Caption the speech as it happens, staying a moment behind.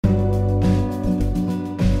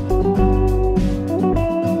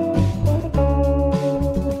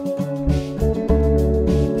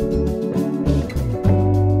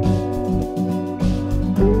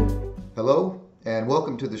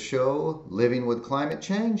the show, Living with Climate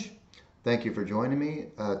Change. Thank you for joining me.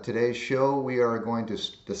 Today's show, we are going to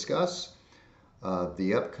discuss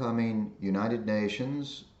the upcoming United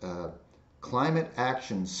Nations Climate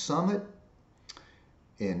Action Summit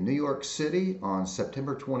in New York City on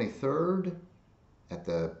September 23rd at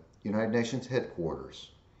the United Nations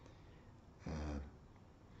headquarters.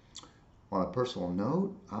 On a personal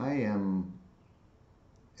note, I am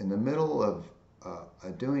in the middle of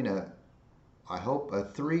doing I hope, a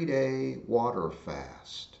 3-day water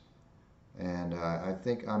fast. And I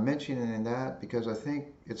think I'm mentioning that because I think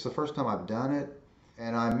it's the first time I've done it.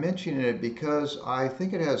 And I'm mentioning it because I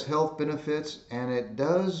think it has health benefits, and it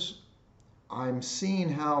does. I'm seeing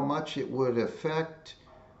how much it would affect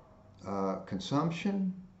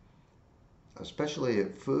consumption, especially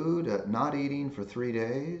at food. Not eating for 3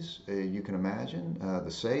 days, you can imagine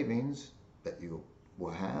the savings that you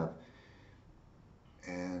will have,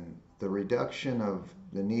 and the reduction of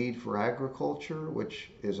the need for agriculture, which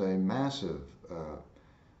is a massive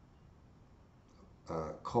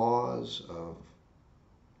cause of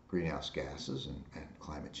greenhouse gases and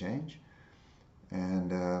climate change.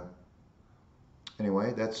 And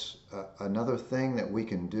anyway, that's another thing that we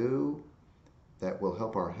can do that will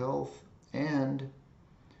help our health and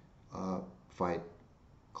fight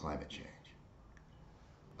climate change.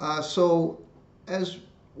 So, as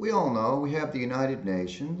we all know, we have the United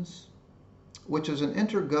Nations, which is an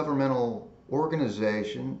intergovernmental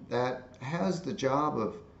organization that has the job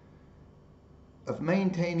of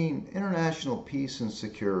maintaining international peace and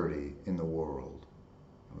security in the world.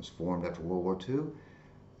 It was formed after World War II,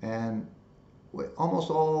 and almost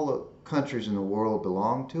all the countries in the world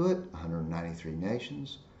belong to it, 193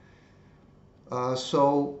 nations.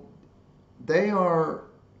 So they are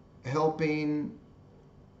helping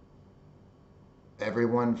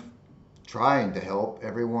everyone, trying to help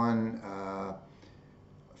everyone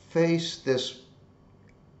face this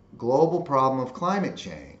global problem of climate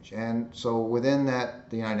change. And so within that,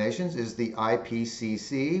 the United Nations is the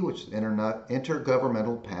IPCC, which is the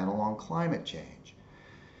Intergovernmental Panel on Climate Change.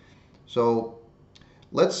 So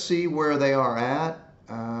let's see where they are at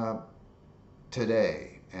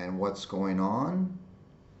today and what's going on.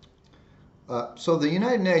 So the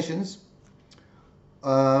United Nations,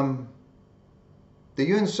 the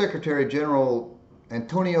UN Secretary General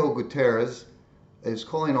Antonio Guterres is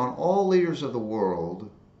calling on all leaders of the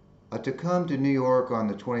world to come to New York on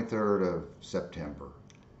the 23rd of September.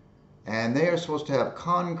 And they are supposed to have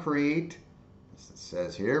concrete, as it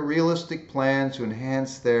says here, realistic plans to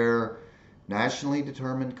enhance their nationally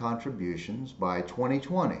determined contributions by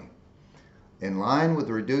 2020, in line with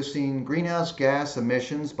reducing greenhouse gas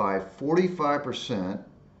emissions by 45%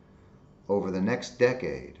 over the next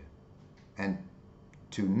decade, and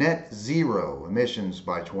to net zero emissions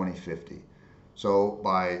by 2050. So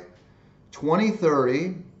by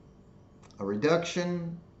 2030, a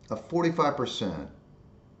reduction of 45%.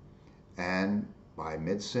 And by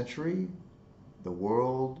mid-century, the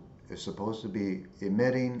world is supposed to be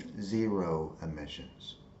emitting zero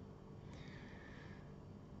emissions.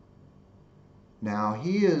 Now,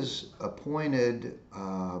 he has appointed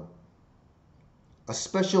a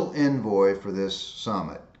special envoy for this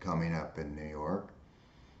summit coming up in New York,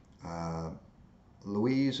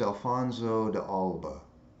 Luis Alfonso de Alba.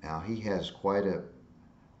 Now, he has quite a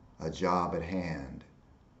job at hand,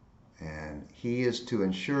 and he is to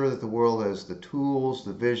ensure that the world has the tools,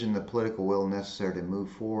 the vision, the political will necessary to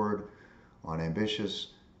move forward on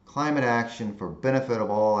ambitious climate action for benefit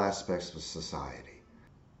of all aspects of society.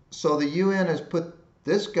 So the UN has put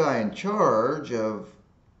this guy in charge of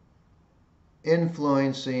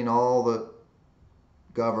influencing all the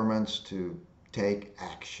governments to take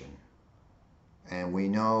action. And we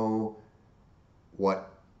know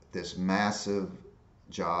what this massive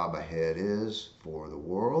job ahead is for the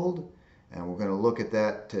world, and we're going to look at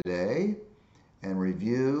that today and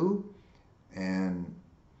review. And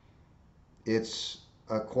it's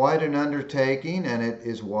quite an undertaking, and it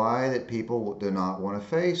is why that people do not want to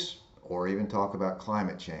face or even talk about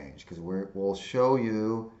climate change, because we'll show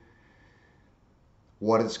you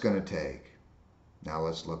what it's going to take. Now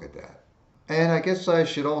let's look at that. And I guess I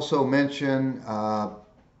should also mention,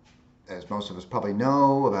 as most of us probably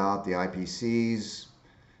know, about the IPCC's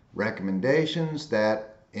recommendations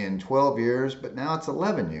that in 12 years, but now it's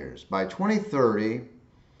 11 years, by 2030,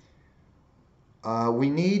 we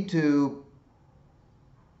need to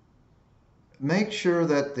make sure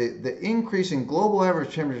that the increase in global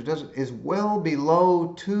average temperature is well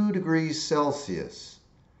below 2 degrees Celsius.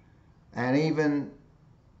 And even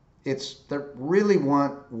they really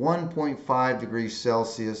want 1.5 degrees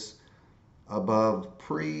Celsius above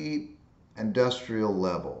industrial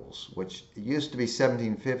levels, which used to be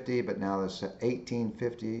 1750, but now it's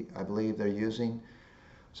 1850, I believe they're using.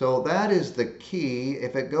 So that is the key.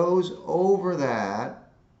 If it goes over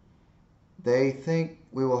that, they think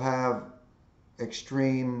we will have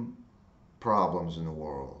extreme problems in the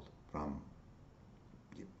world.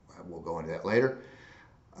 We'll go into that later.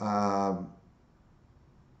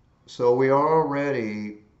 So we are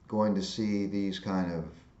already going to see these kind of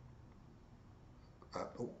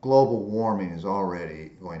global warming is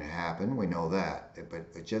already going to happen. We know that, but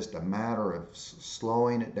it's just a matter of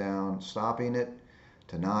slowing it down, stopping it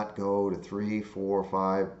to not go to 3, 4,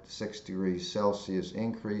 5, 6 degrees Celsius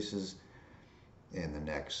increases in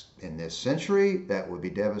this century. That would be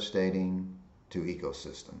devastating to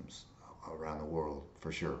ecosystems around the world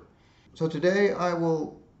for sure. So today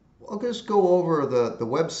I'll just go over the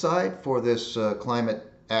website for this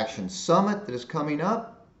Climate Action Summit that is coming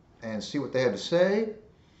up and see what they have to say.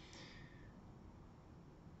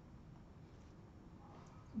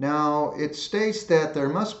 Now, it states that there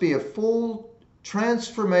must be a full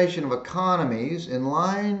transformation of economies in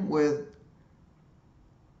line with,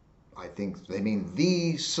 I think they mean,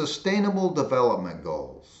 the Sustainable Development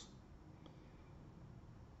Goals.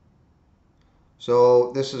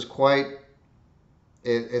 So this is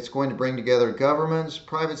it's going to bring together governments,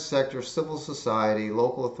 private sector, civil society,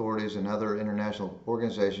 local authorities, and other international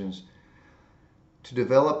organizations to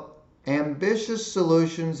develop ambitious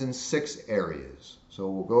solutions in 6 areas. So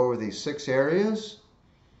we'll go over these 6 areas.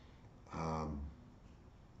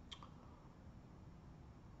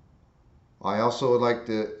 I also would like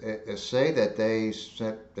to say that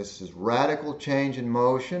this is radical change in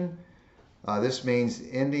motion. This means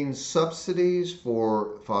ending subsidies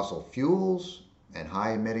for fossil fuels and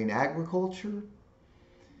high-emitting agriculture,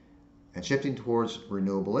 and shifting towards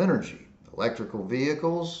renewable energy, electrical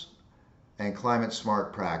vehicles, and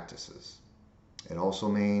climate-smart practices. It also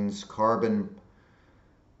means carbon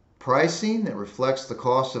pricing that reflects the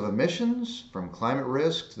cost of emissions, from climate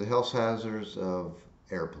risk to the health hazards of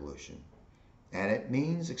air pollution. And it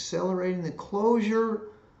means accelerating the closure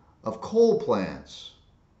of coal plants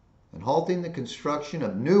and halting the construction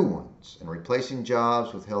of new ones and replacing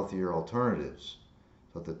jobs with healthier alternatives,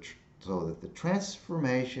 so that the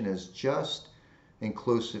transformation is just,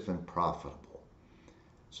 inclusive, and profitable.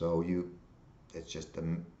 So it's just a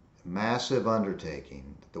massive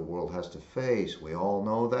undertaking that the world has to face. We all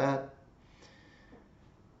know that.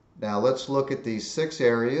 Now let's look at these 6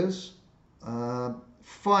 areas.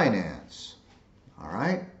 Finance. All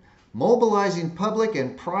right. Mobilizing public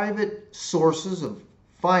and private sources of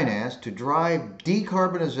finance to drive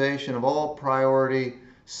decarbonization of all priority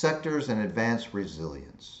sectors and advance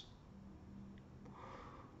resilience.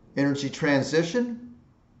 Energy transition,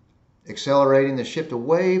 accelerating the shift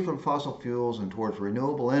away from fossil fuels and towards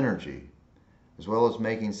renewable energy, as well as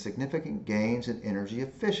making significant gains in energy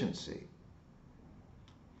efficiency.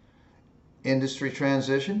 Industry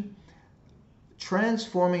transition,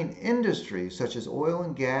 transforming industries such as oil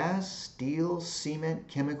and gas, steel, cement,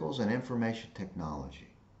 chemicals, and information technology.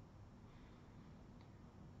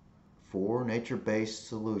 4, nature-based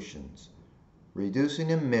solutions, reducing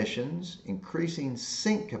emissions, increasing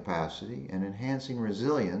sink capacity, and enhancing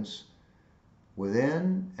resilience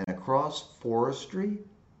within and across forestry,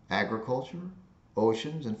 agriculture,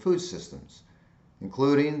 oceans, and food systems,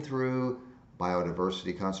 including through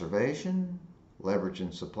biodiversity conservation,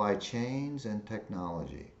 leveraging supply chains and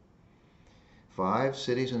technology. 5,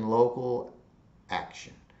 cities and local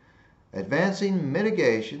action, advancing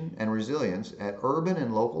mitigation and resilience at urban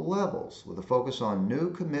and local levels with a focus on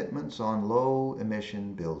new commitments on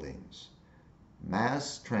low-emission buildings,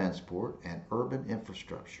 mass transport, and urban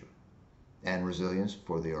infrastructure, and resilience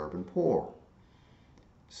for the urban poor.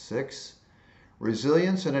 6,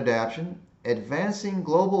 resilience and adaptation, advancing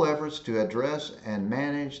global efforts to address and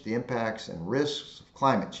manage the impacts and risks of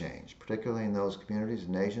climate change, particularly in those communities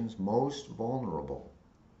and nations most vulnerable.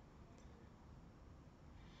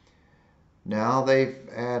 Now they've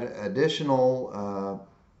added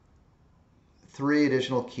 3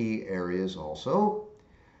 additional key areas also.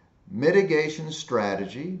 Mitigation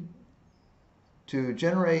strategy to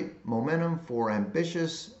generate momentum for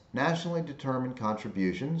ambitious, nationally determined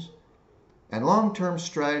contributions, and long-term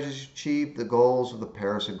strategies to achieve the goals of the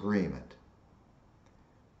Paris Agreement.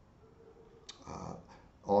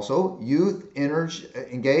 Also, youth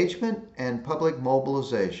engagement and public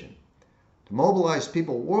mobilization. To mobilize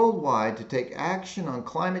people worldwide to take action on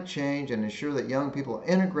climate change and ensure that young people are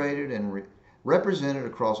integrated and represented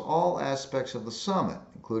across all aspects of the summit,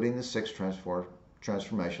 including the 6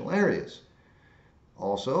 transformational areas.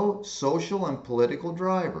 Also, social and political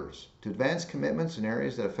drivers to advance commitments in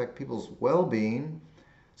areas that affect people's well-being,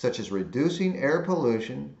 such as reducing air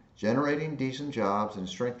pollution, generating decent jobs, and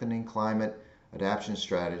strengthening climate adaptation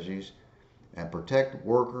strategies, and protect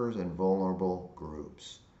workers and vulnerable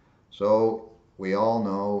groups. So we all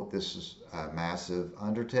know this is a massive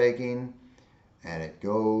undertaking, and it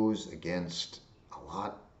goes against a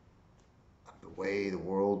lot of the way the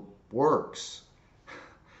world works.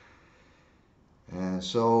 And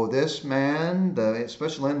so this man, the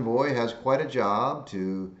special envoy, has quite a job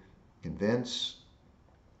to convince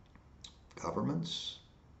governments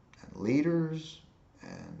and leaders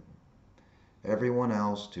and everyone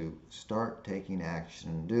else to start taking action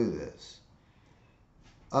and do this.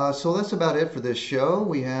 So that's about it for this show.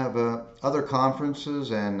 We have other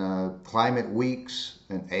conferences and climate weeks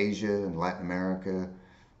in Asia and Latin America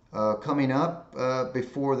coming up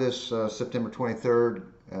before this September 23rd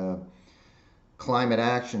Climate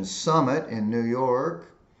Action Summit in New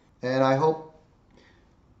York. And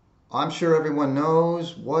I'm sure everyone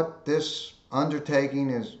knows what this undertaking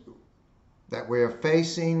is that we are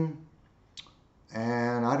facing.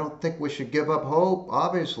 And I don't think we should give up hope,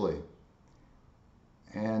 obviously.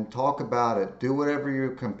 And talk about it. Do whatever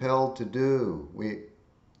you're compelled to do. We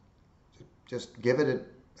just give it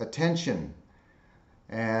attention.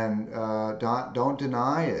 And don't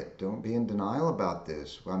deny it. Don't be in denial about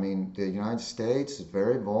this. I mean, the United States is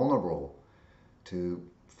very vulnerable to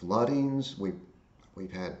floodings.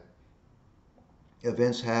 We've had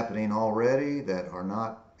events happening already that are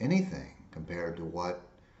not anything compared to what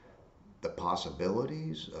the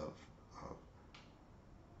possibilities of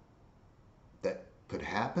that could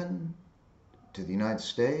happen to the United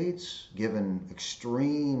States, given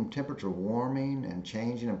extreme temperature warming and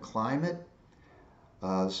changing of climate.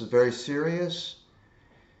 This is very serious,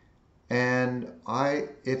 and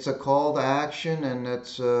it's a call to action, and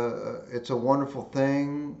it's a wonderful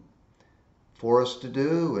thing for us to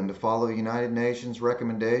do, and to follow the United Nations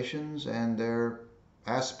recommendations and their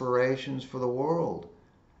aspirations for the world.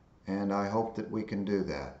 And I hope that we can do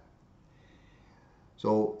that.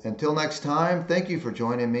 So until next time, thank you for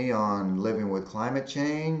joining me on Living with Climate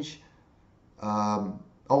Change.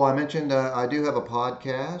 I mentioned I do have a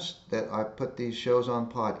podcast that I put these shows on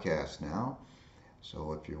podcast now.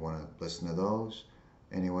 So if you want to listen to those.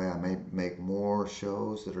 Anyway, I may make more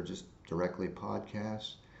shows that are just directly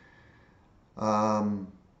podcasts.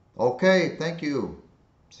 Okay, thank you.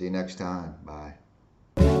 See you next time. Bye.